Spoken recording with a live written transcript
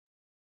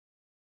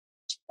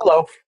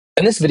Hello.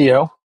 In this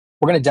video,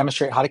 we're going to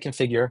demonstrate how to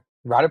configure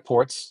routed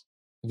ports,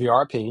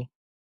 VRP,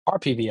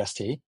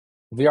 RPVST,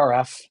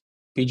 VRF,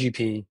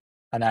 BGP,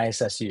 and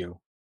ISSU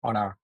on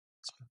our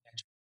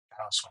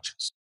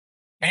switches.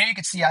 And here you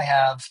can see I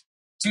have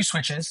two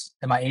switches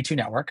in my A2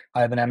 network.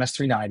 I have an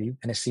MS390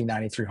 and a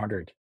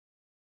C9300.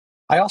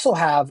 I also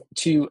have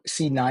two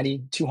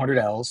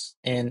C9200Ls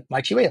in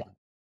my QA lab.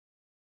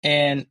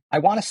 And I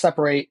want to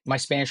separate my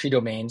span tree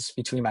domains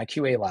between my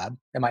QA lab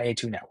and my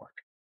A2 network.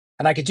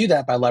 And I could do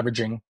that by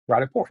leveraging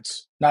routed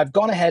ports. Now I've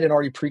gone ahead and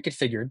already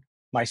pre-configured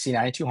my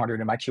C9200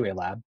 in my QA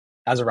lab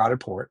as a routed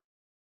port.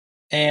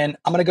 And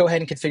I'm going to go ahead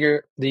and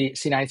configure the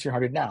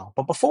C9300 now.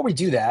 But before we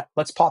do that,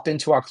 let's pop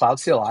into our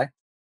Cloud CLI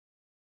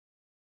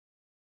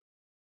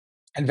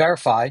and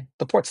verify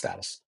the port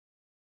status.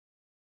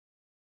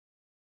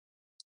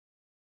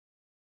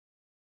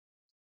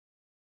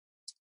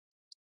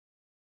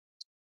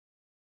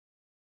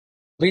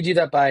 We do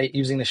that by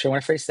using the show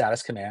interface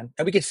status command.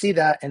 And we can see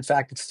that, in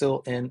fact, it's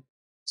still in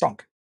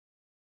trunk.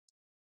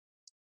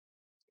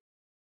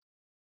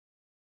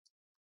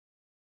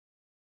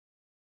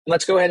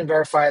 Let's go ahead and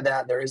verify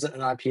that there isn't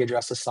an IP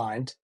address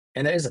assigned,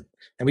 and there isn't.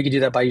 And we can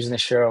do that by using the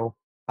show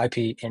IP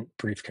int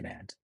brief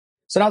command.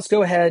 So now let's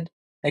go ahead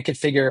and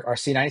configure our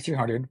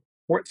C9300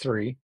 port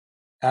 3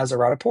 as a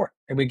routed port.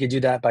 And we can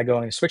do that by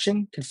going to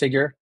switching,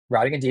 configure,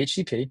 routing and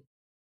DHCP.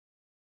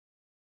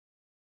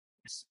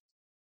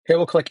 Here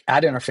we'll click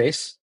add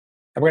interface,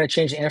 and we're going to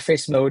change the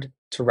interface mode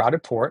to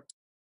routed port.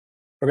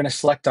 We're going to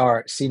select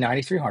our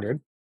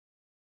C9300,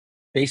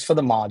 base for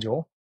the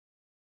module,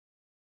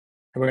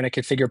 and we're going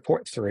to configure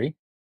port 3,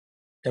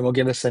 and we'll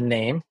give this a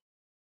name,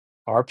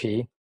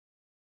 RP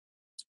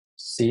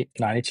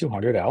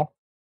C9200L.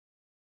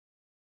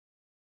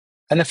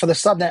 And then for the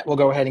subnet, we'll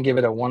go ahead and give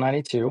it a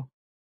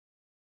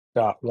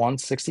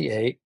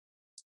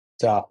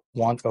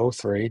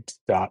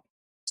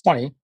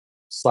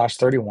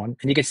 192.168.103.20/31.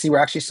 And you can see we're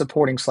actually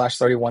supporting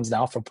 /31s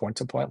now for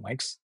point-to-point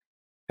links.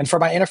 And for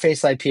my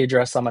interface IP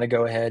address, I'm going to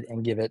go ahead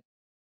and give it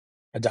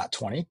a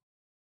 .20.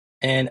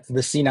 And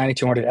the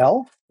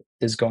C9200L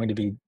is going to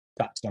be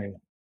 .21. And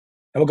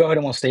we'll go ahead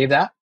and we'll save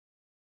that.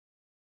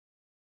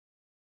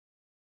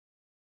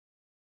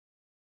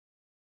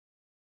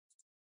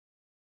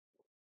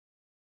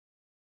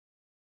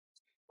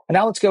 And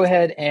now let's go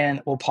ahead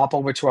and we'll pop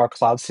over to our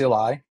Cloud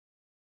CLI.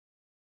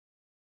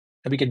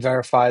 And we can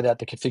verify that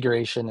the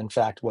configuration, in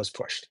fact, was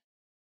pushed.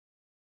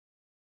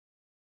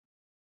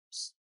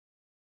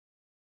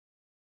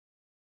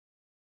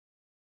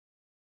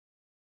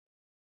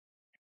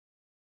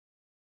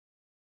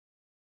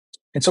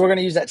 And so we're going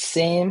to use that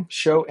same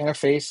show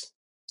interface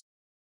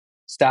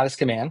status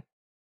command.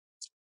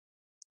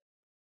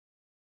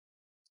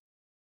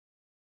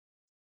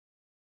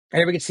 And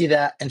here we can see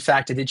that, in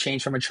fact, it did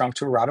change from a trunk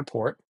to a routed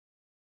port.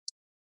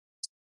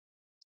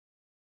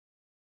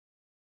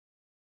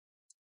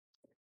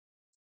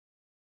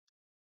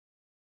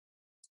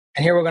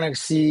 And here we're going to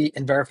see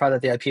and verify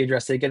that the IP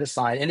address did get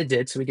assigned, and it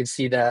did. So we can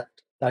see that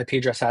the IP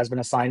address has been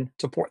assigned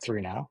to port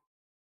 3 now.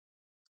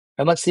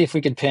 And let's see if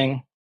we can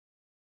ping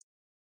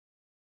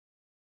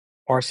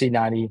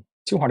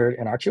RC9200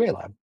 in our QA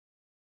lab.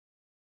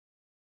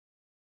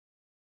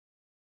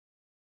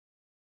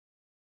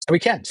 And we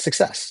can,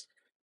 success.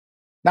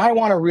 Now I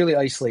want to really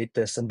isolate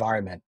this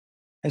environment.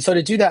 And so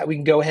to do that, we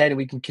can go ahead and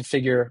we can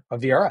configure a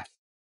VRF.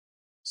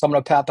 So I'm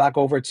going to pop back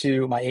over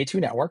to my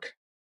A2 network.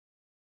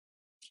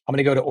 I'm going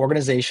to go to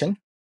Organization,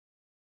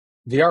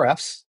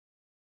 VRFs.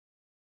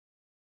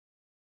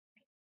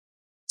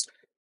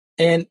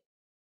 And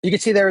you can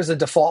see there is a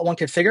default one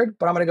configured,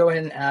 but I'm going to go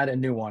ahead and add a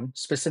new one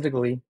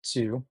specifically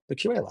to the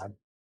QA lab.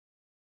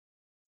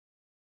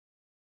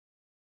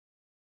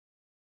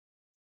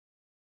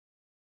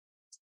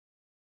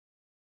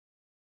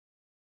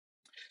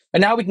 And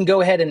now we can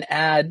go ahead and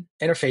add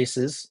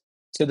interfaces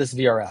to this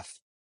VRF.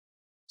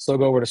 So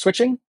go over to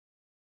switching.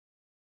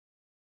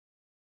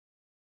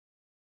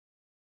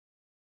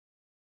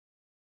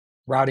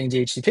 Routing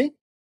DHCP.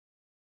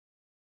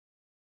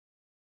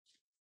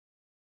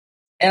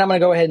 And I'm going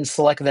to go ahead and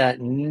select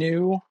that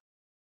new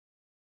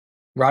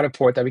routed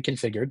port that we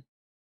configured.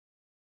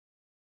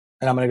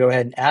 And I'm going to go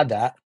ahead and add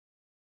that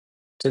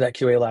to that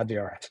QA lab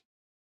VRF.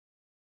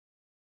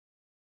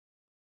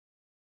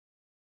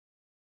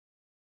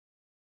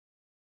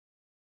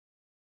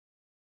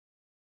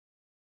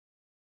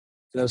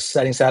 Those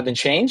settings have been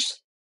changed.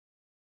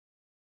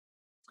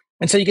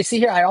 And so you can see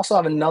here, I also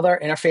have another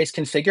interface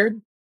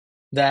configured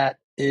that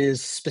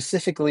is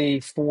specifically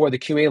for the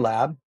QA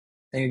lab,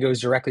 and it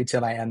goes directly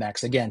to my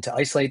MX, again, to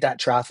isolate that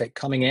traffic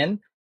coming in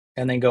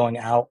and then going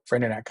out for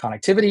internet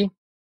connectivity.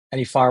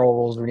 Any firewall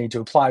rules we need to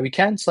apply, we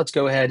can. So let's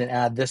go ahead and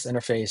add this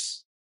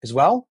interface as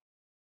well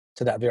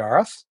to that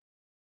VRF.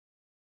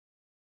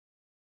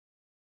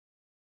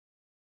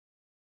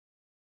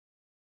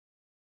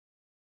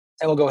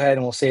 And we'll go ahead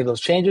and we'll save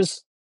those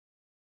changes.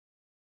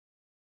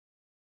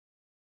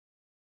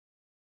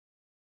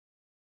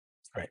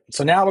 All right,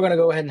 so now we're going to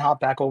go ahead and hop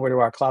back over to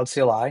our Cloud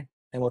CLI,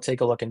 and we'll take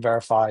a look and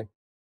verify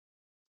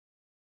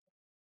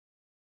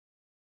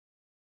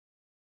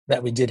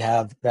that we did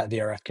have that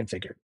VRF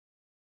configured.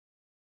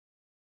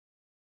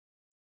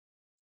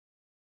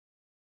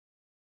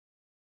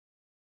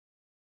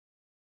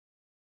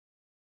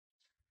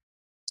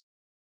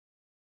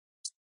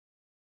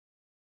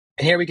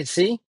 And here we can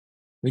see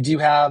we do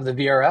have the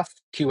VRF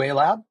QA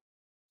lab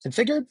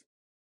configured,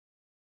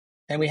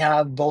 and we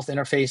have both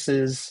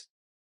interfaces,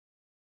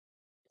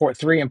 port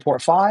 3 and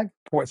port 5.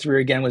 Port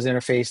 3 again was the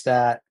interface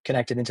that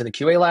connected into the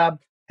QA lab,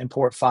 and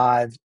port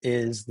 5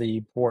 is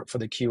the port for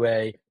the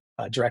QA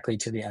directly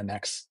to the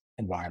MX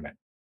environment.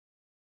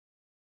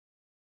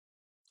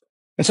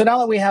 And so now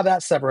that we have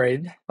that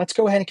separated, let's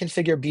go ahead and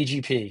configure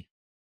BGP.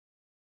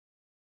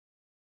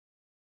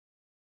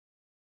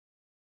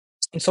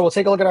 And so we'll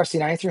take a look at our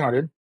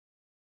C9300.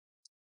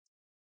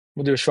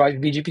 We'll do a show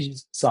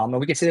BGP sum, and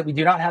we can see that we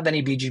do not have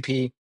any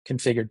BGP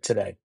configured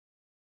today.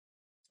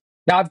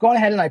 Now I've gone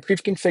ahead and I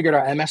pre-configured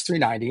our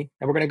MS390,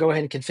 and we're going to go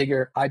ahead and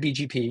configure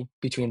iBGP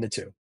between the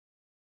two.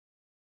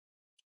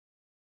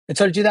 And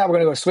so to do that, we're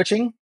going to go to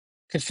switching,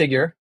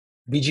 configure,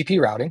 BGP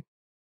routing.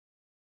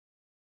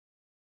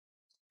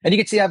 And you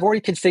can see I've already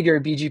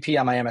configured BGP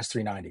on my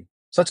MS390.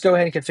 So let's go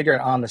ahead and configure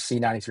it on the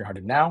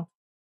C9300 now.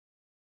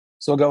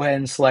 So we'll go ahead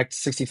and select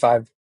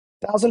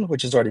 65,000,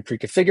 which is already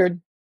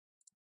pre-configured.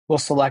 We'll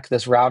select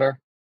this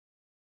router.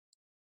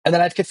 And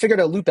then I've configured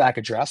a loopback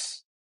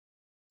address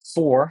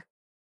for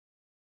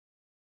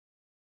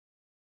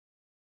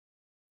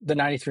the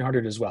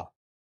 9300 as well.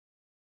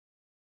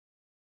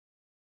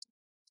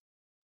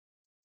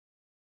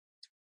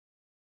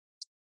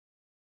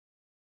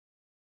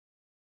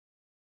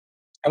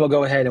 And we'll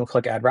go ahead and we'll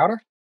click Add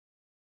Router.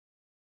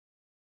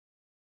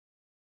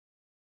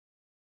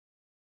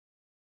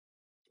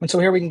 And so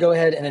here we can go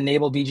ahead and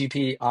enable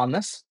BGP on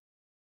this.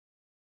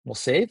 We'll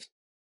save.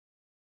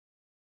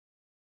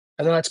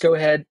 And then let's go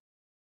ahead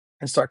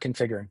and start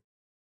configuring.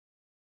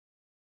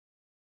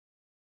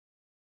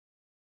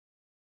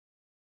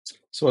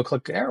 So we'll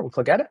click there, we'll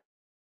click Edit.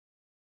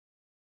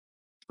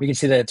 We can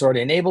see that it's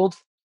already enabled.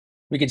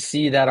 We can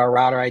see that our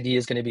router ID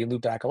is going to be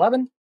loopback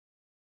 11.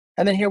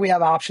 And then here we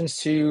have options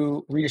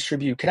to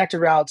redistribute connected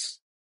routes,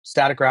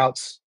 static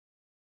routes.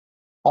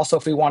 Also,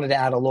 if we wanted to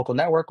add a local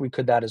network, we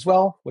could that as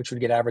well, which would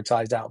get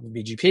advertised out in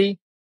BGP.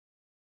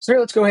 So here,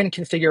 let's go ahead and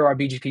configure our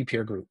BGP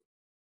peer group.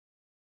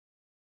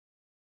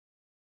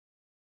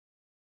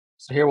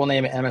 So here we'll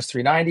name it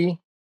MS390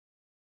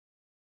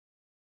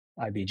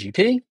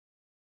 iBGP.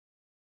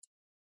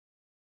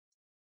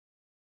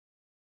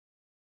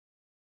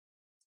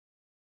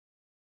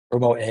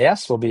 Remote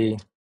AS will be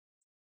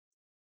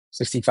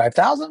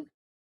 65,000.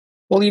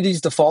 We'll leave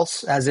these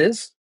defaults as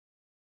is.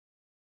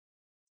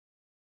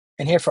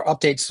 And here for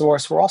update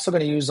source, we're also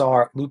going to use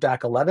our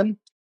loopback 11,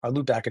 our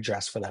loopback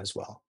address for that as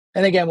well.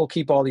 And again, we'll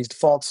keep all these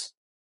defaults.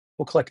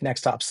 We'll click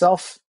Next Top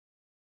Self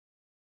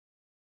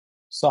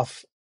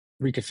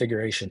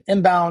reconfiguration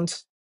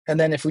inbound. And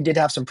then if we did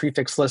have some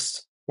prefix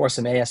lists or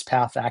some AS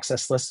path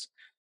access lists,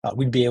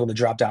 we'd be able to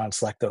drop down and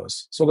select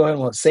those. So we'll go ahead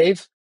and we'll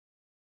save.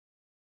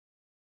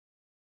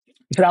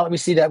 So now that we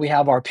see that we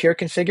have our peer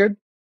configured,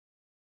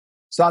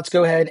 so let's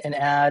go ahead and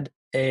add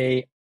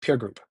a peer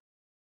group.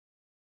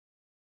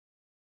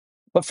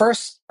 But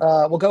first,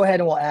 we'll go ahead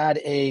and we'll add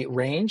a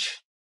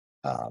range.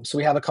 So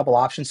we have a couple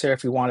options here.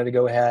 If we wanted to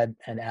go ahead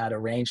and add a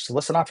range to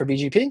listen on for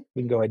BGP,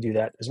 we can go ahead and do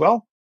that as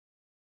well.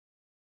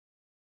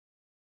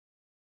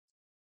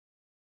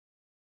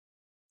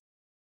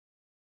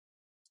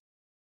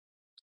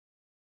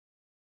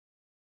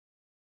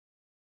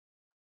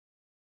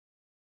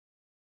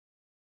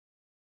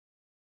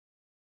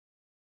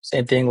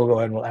 Same thing, we'll go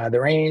ahead and we'll add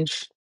the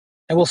range,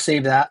 and we'll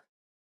save that.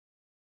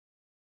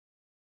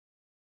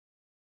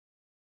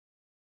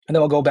 And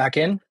then we'll go back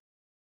in,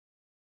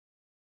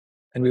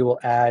 and we will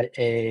add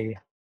a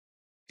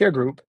peer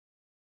group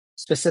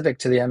specific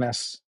to the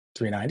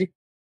MS390.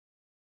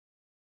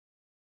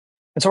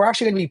 And so we're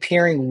actually going to be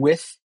peering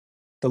with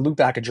the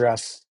loopback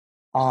address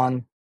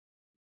on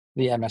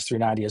the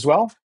MS390 as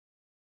well.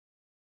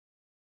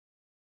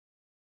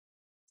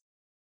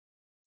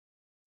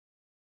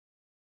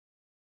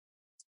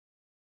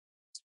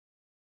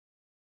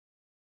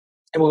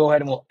 And we'll go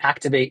ahead and we'll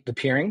activate the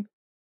peering.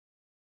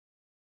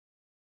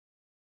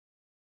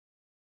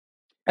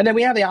 And then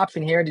we have the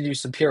option here to do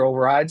some peer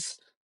overrides.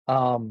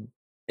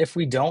 If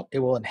we don't, it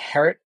will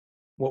inherit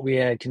what we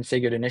had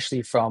configured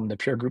initially from the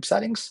peer group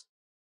settings.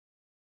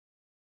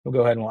 We'll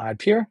go ahead and we'll add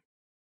peer.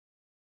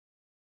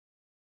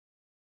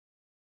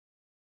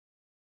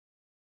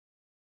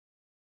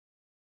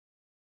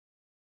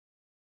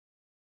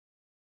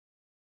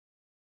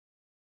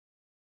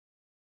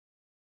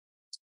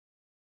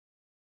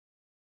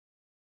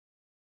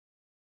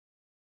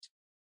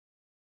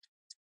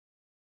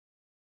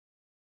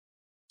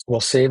 We'll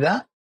save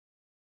that.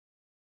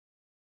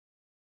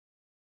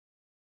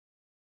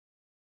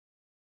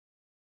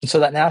 And so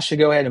that now should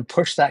go ahead and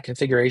push that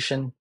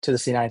configuration to the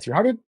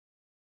C9300.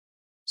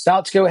 So now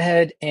let's go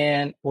ahead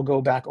and we'll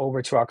go back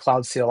over to our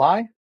Cloud CLI,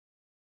 and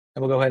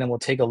we'll go ahead and we'll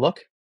take a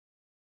look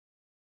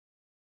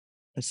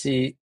and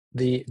see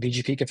the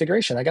BGP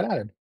configuration that got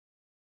added.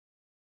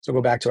 So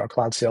go back to our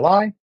Cloud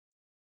CLI.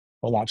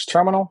 We'll launch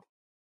terminal.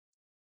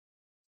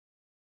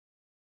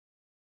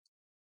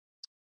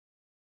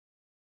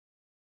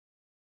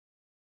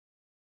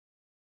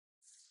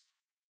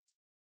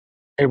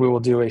 Here we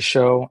will do a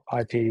show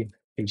IP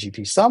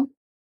BGP sum.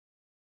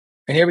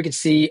 And here we can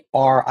see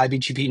our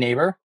IBGP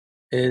neighbor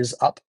is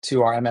up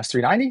to our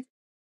MS390.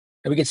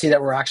 And we can see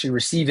that we're actually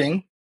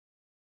receiving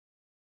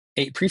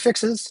 8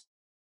 prefixes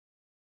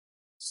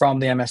from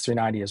the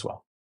MS390 as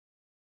well.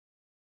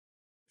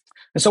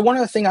 And so one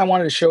other thing I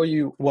wanted to show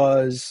you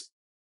was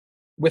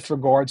with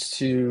regards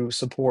to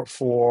support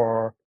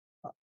for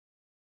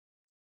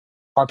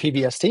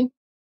RPVST.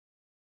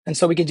 And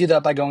so we can do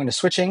that by going to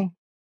switching,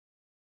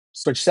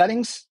 switch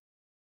settings.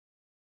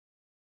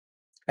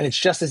 And it's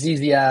just as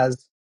easy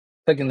as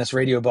clicking this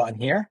radio button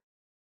here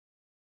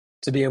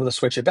to be able to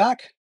switch it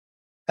back.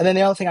 And then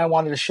the other thing I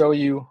wanted to show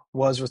you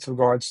was with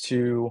regards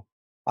to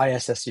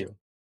ISSU.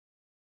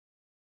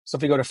 So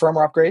if we go to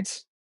firmware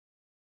upgrades,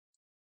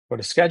 go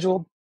to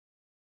scheduled,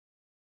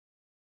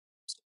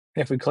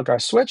 and if we click our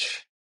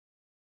switch,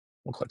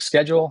 we'll click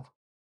schedule.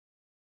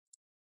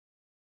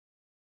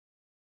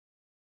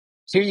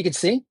 Here you can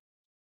see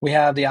we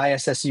have the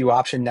ISSU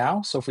option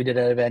now. So if we did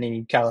have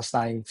any Catalyst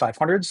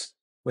 9500s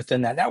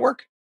within that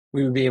network,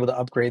 we would be able to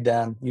upgrade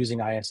them using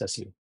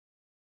ISSU.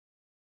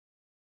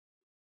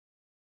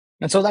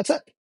 And so that's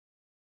it.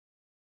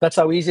 That's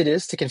how easy it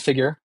is to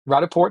configure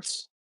routed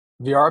ports,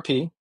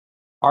 VRP,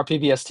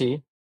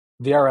 RPVST,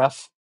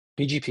 VRF,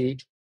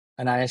 BGP,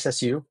 and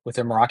ISSU with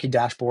their Meraki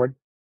dashboard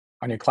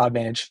on your cloud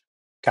managed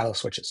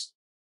Catalyst switches.